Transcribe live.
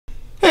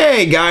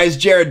Hey guys,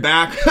 Jared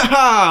back.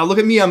 Haha, look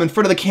at me, I'm in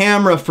front of the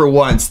camera for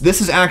once. This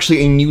is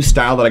actually a new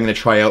style that I'm gonna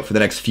try out for the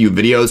next few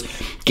videos.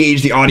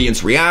 Gauge the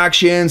audience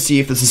reaction,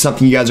 see if this is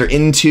something you guys are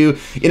into.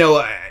 You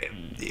know,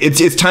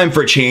 it's time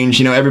for a change.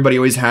 You know, everybody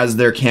always has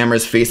their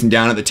cameras facing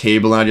down at the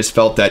table, and I just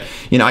felt that,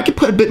 you know, I could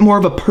put a bit more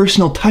of a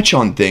personal touch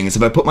on things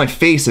if I put my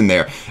face in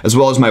there, as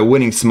well as my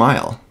winning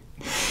smile.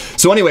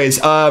 So anyways,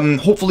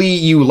 hopefully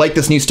you like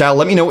this new style.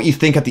 Let me know what you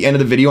think at the end of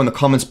the video in the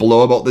comments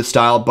below about this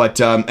style.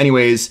 But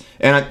anyways,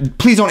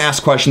 please don't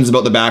ask questions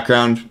about the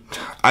background.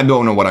 I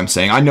don't know what I'm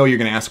saying. I know you're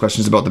gonna ask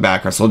questions about the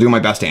background, so I'll do my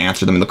best to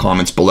answer them in the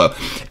comments below.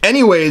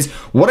 Anyways,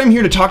 what I'm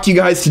here to talk to you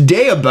guys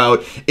today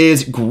about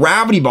is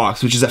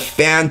GravityBox, which is a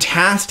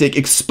fantastic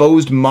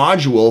exposed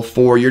module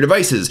for your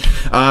devices.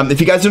 If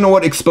you guys don't know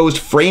what exposed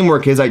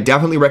framework is, I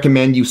definitely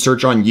recommend you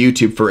search on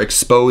YouTube for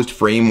exposed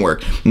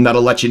framework, and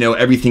that'll let you know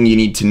everything you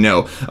need to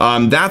know.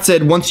 That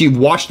said, once you've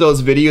watched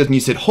those videos and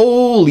you said,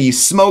 holy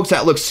smokes,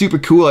 that looks super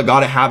cool, I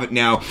gotta have it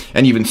now,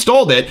 and you've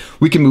installed it,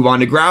 we can move on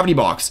to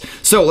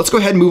GravityBox. So let's go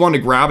ahead and move on to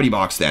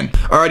GravityBox then.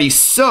 Alrighty,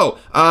 so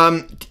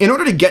in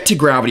order to get to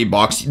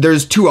GravityBox,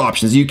 there's two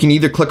options. You can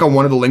either click on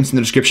one of the links in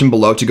the description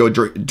below to go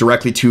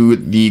directly to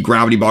the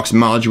GravityBox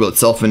module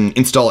itself and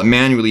install it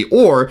manually,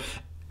 or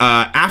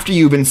after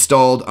you've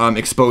installed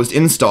Exposed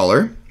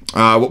Installer,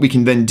 what we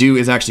can then do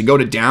is actually go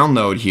to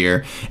download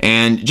here,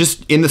 and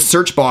just in the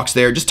search box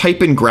there, just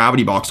type in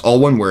GravityBox, all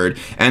one word,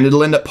 and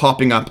it'll end up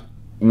popping up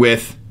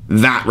with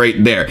that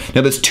right there.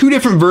 Now there's two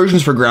different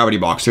versions for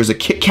GravityBox. There's a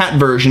KitKat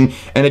version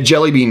and a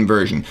Jelly Bean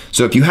version.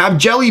 So if you have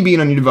Jelly Bean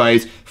on your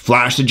device,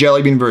 flash the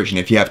Jelly Bean version.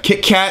 If you have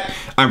KitKat,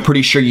 I'm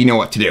pretty sure you know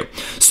what to do.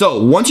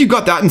 So once you've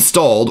got that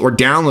installed, or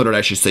downloaded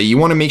I should say, you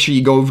want to make sure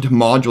you go over to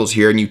modules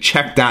here and you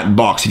check that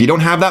box. If you don't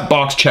have that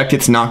box checked,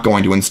 it's not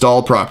going to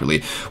install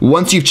properly.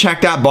 Once you've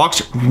checked that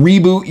box,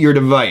 reboot your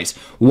device.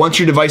 Once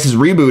your device is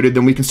rebooted,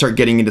 then we can start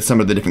getting into some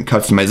of the different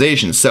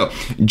customizations. So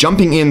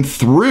jumping in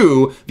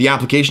through the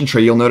application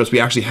tray, you'll notice we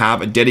actually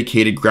have a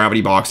dedicated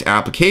GravityBox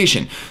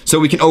application. So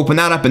we can open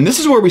that up, and this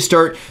is where we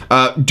start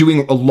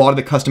doing a lot of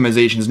the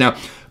customizations. Now,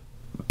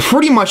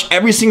 pretty much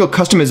every single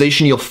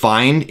customization you'll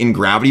find in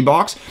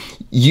GravityBox,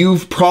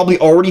 you've probably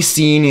already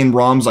seen in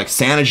ROMs like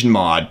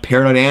CyanogenMod,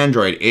 Paranoid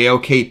Android,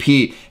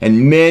 AOSP,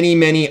 and many,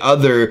 many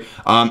other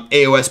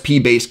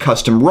AOSP-based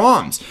custom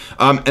ROMs.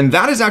 And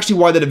that is actually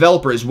why the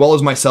developer, as well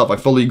as myself, I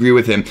fully agree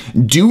with him,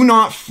 do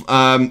not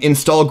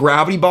install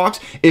GravityBox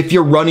if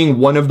you're running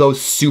one of those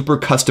super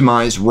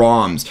customized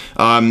ROMs.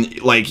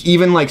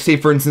 Like say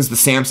for instance, the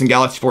Samsung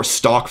Galaxy 4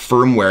 stock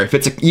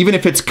firmware. Even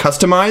if it's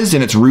customized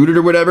and it's rooted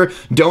or whatever,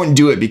 don't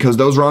do it, because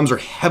those ROMs are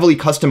heavily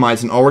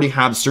customized and already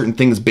have certain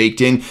things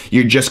baked in.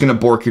 You're just gonna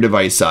bork your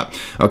device up.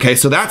 Okay,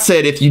 so that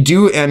said, if you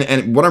do,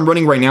 and what I'm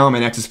running right now on my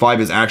Nexus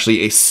 5 is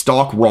actually a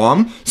stock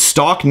ROM,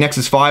 stock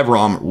Nexus 5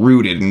 ROM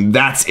rooted, and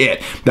that's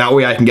it. That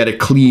way I can get a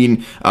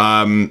clean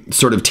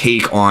sort of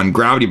take on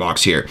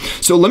GravityBox here.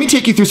 So let me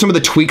take you through some of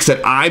the tweaks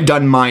that I've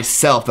done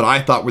myself that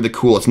I thought were the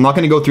coolest. I'm not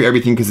gonna go through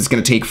everything because it's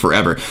gonna take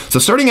forever. So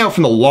starting out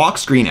from the lock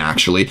screen,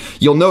 actually,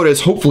 you'll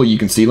notice, hopefully you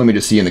can see, let me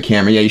just see in the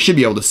camera, yeah, you should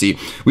be able to see,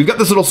 we've got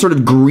this little sort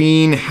of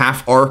green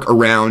half arc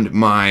around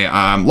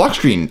my lock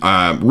screen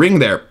ring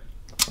there.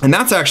 And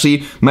that's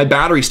actually my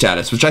battery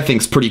status, which I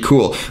think is pretty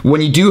cool.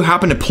 When you do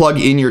happen to plug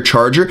in your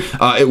charger,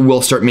 it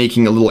will start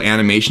making a little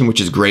animation,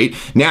 which is great.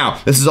 Now,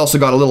 this has also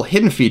got a little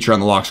hidden feature on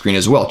the lock screen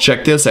as well.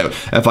 Check this out.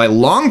 If I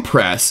long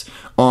press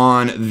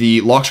on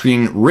the lock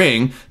screen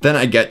ring, then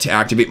I get to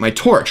activate my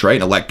torch, right?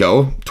 And I let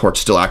go, torch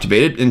still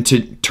activated, and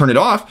to turn it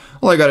off,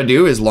 all I gotta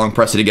do is long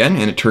press it again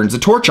and it turns the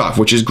torch off,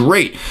 which is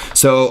great.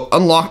 So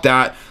unlock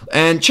that.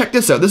 And check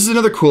this out. This is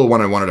another cool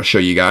one I wanted to show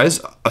you guys,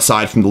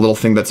 aside from the little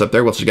thing that's up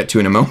there, which we'll get to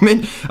in a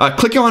moment.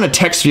 Click on a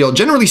text field.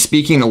 Generally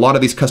speaking, a lot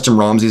of these custom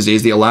ROMs these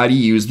days, they allow you to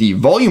use the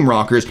volume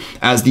rockers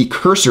as the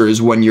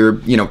cursors when you're,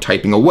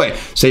 typing away.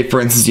 Say,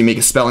 for instance, you make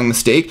a spelling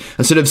mistake.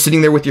 Instead of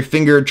sitting there with your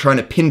finger trying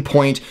to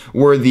pinpoint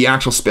where the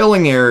actual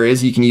spelling error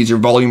is, you can use your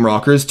volume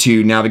rockers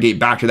to navigate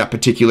back to that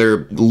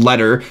particular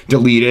letter,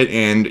 delete it,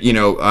 and,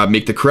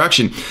 make the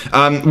correction.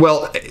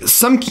 Well,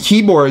 some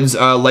keyboards,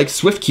 like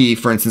SwiftKey,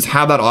 for instance,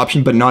 have that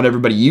option, but not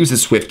everybody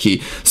uses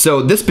SwiftKey.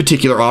 So this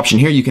particular option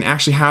here, you can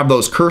actually have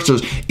those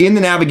cursors in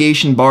the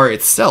navigation bar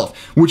itself,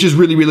 which is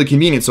really, really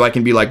convenient. So I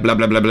can be like blah,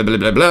 blah, blah, blah, blah,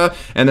 blah, blah.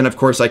 And then of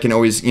course I can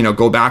always,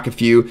 go back a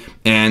few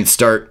and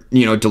start,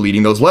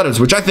 deleting those letters,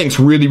 which I think is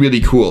really,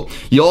 really cool.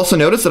 You'll also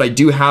notice that I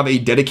do have a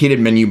dedicated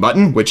menu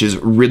button, which is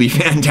really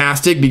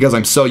fantastic because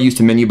I'm so used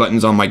to menu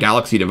buttons on my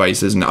Galaxy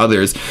devices and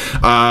others.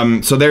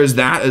 So there's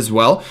that as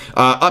well.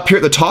 Up here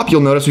at the top, you'll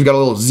notice we've got a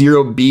little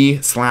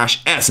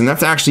 0B/S, and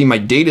that's actually my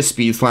data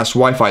speed /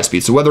 Wi-Fi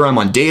speed. So whether I'm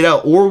on data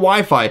or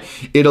Wi-Fi,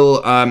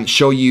 it'll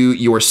show you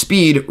your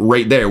speed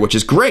right there, which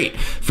is great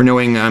for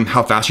knowing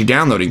how fast you're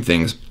downloading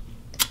things.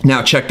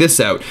 Now check this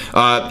out.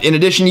 In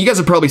addition, you guys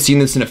have probably seen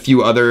this in a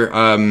few other,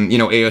 you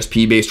know,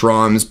 AOSP-based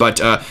ROMs, but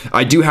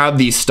I do have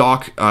the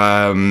stock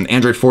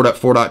Android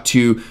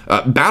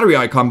 4.4.2 battery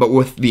icon, but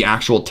with the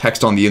actual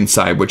text on the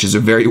inside, which is a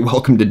very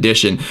welcomed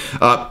addition.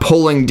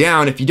 Pulling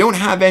down, if you don't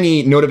have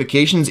any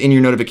notifications in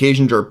your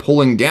notifications, or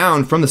pulling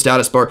down from the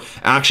status bar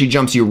actually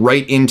jumps you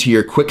right into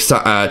your quick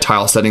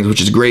tile settings,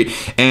 which is great.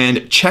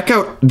 And check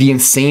out the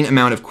insane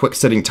amount of quick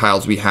setting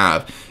tiles we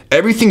have.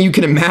 Everything you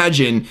can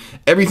imagine,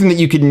 everything that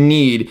you could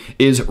need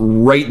is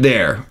right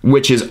there,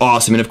 which is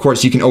awesome. And of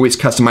course, you can always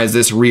customize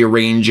this,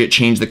 rearrange it,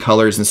 change the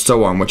colors and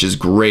so on, which is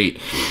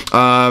great.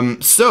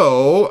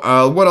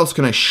 What else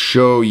can I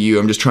show you?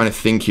 I'm just trying to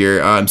think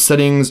here.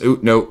 Settings, oh,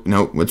 no,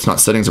 it's not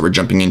settings that we're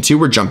jumping into.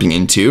 We're jumping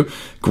into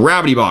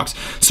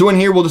GravityBox. So in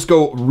here, we'll just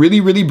go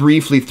really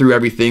briefly through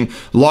everything.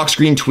 Lock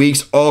screen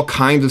tweaks, all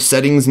kinds of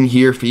settings in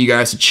here for you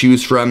guys to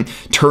choose from.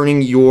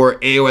 Turning your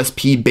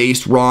AOSP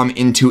based ROM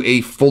into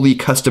a fully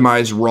customized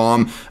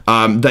ROM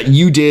that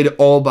you did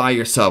all by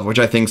yourself, which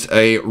I think is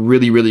a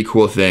really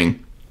cool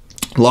thing.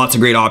 Lots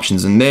of great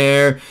options in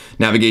there.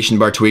 Navigation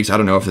bar tweaks. I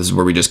don't know if this is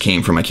where we just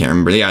came from. I can't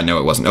remember. Yeah, no,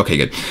 it wasn't. Okay,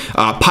 good.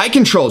 Pie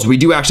controls. We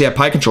do actually have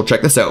pie control.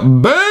 Check this out.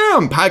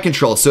 Bam! Pie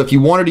control. So if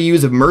you wanted to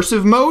use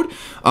immersive mode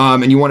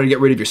and you wanted to get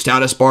rid of your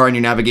status bar and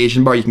your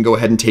navigation bar, you can go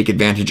ahead and take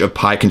advantage of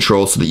pie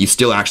control so that you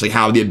still actually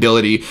have the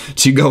ability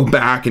to go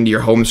back into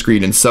your home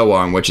screen and so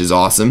on, which is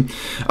awesome.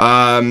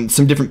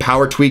 Some different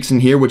power tweaks in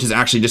here, which is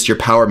actually just your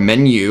power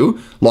menu.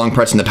 Long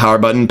pressing the power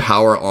button,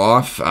 power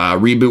off,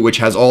 reboot, which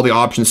has all the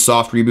options,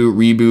 soft reboot,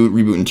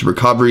 reboot into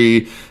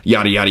recovery,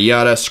 yada, yada,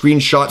 yada,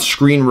 screenshot,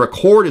 screen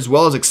record, as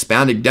well as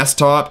expanded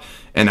desktop,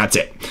 and that's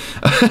it.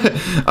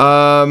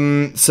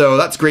 So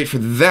that's great for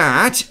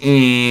that.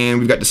 And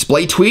we've got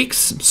display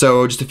tweaks.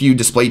 So just a few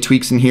display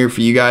tweaks in here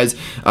for you guys.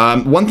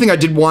 One thing I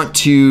did want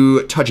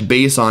to touch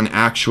base on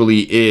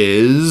actually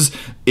is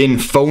in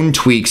phone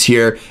tweaks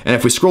here. And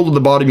if we scroll to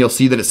the bottom, you'll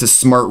see that it says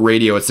smart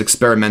radio. It's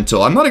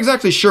experimental. I'm not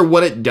exactly sure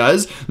what it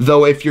does,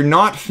 though. If you're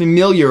not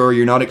familiar or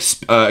you're not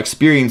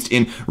experienced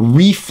in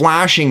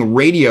reflashing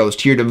radios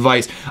to your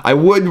device, I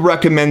would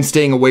recommend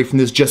staying away from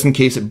this just in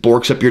case it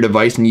borks up your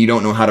device and you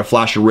don't know how to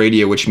flash a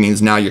radio, which means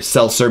now your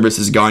cell service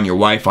is gone, your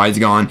Wi-Fi is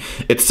gone,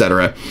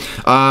 etc.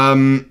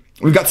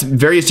 We've got some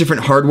various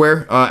different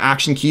hardware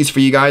action keys for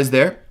you guys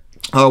there.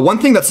 One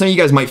thing that some of you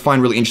guys might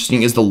find really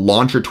interesting is the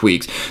launcher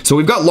tweaks. So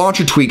we've got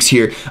launcher tweaks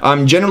here.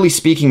 Generally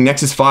speaking,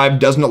 Nexus 5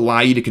 doesn't allow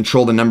you to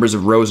control the numbers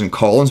of rows and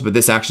columns, but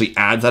this actually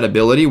adds that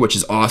ability, which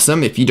is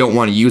awesome if you don't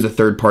want to use a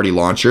third-party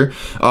launcher.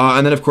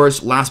 And then, of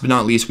course, last but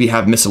not least, we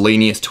have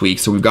miscellaneous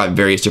tweaks. So we've got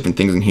various different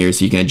things in here,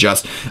 so you can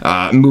adjust,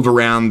 move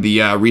around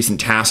the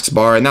recent tasks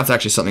bar, and that's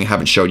actually something I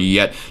haven't showed you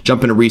yet.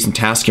 Jump into recent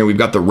tasks here. We've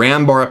got the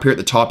RAM bar up here at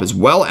the top, as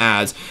well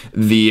as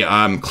the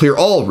clear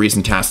all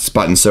recent tasks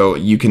button, so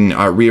you can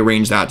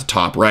rearrange that to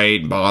top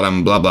right,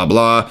 bottom, blah, blah,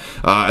 blah,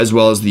 as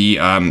well as the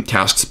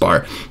tasks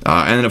bar.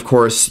 And then, of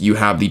course, you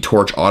have the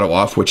torch auto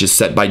off, which is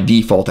set by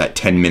default at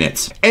 10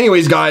 minutes.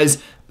 Anyways,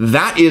 guys,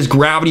 that is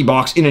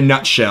GravityBox in a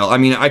nutshell. I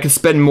mean, I could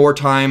spend more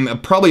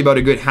time, probably about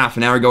a good half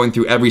an hour, going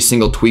through every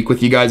single tweak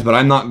with you guys, but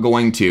I'm not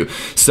going to.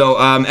 So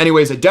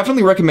anyways, I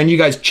definitely recommend you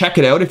guys check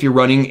it out if you're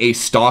running a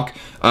stock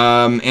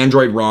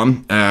Android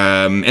ROM,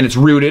 and it's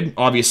rooted,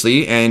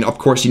 obviously, and of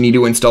course you need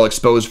to install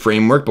Xposed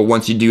framework, but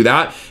once you do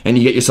that and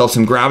you get yourself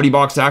some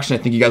GravityBox action, I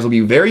think you guys will be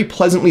very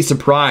pleasantly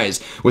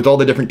surprised with all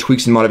the different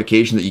tweaks and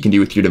modifications that you can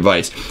do with your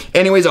device.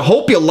 Anyways, I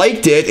hope you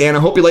liked it, and I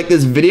hope you liked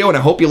this video, and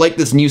I hope you liked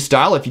this new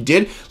style. If you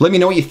did, let me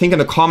know what you think in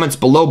the comments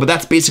below, but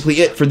that's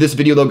basically it for this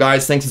video though,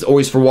 guys. Thanks as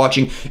always for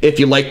watching. If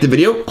you liked the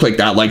video, click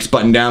that likes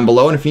button down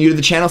below, and if you're new to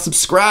the channel,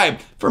 subscribe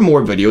for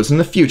more videos in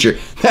the future.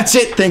 That's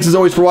it. Thanks as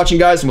always for watching,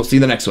 guys, and we'll see you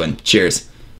in the next one. Cheers.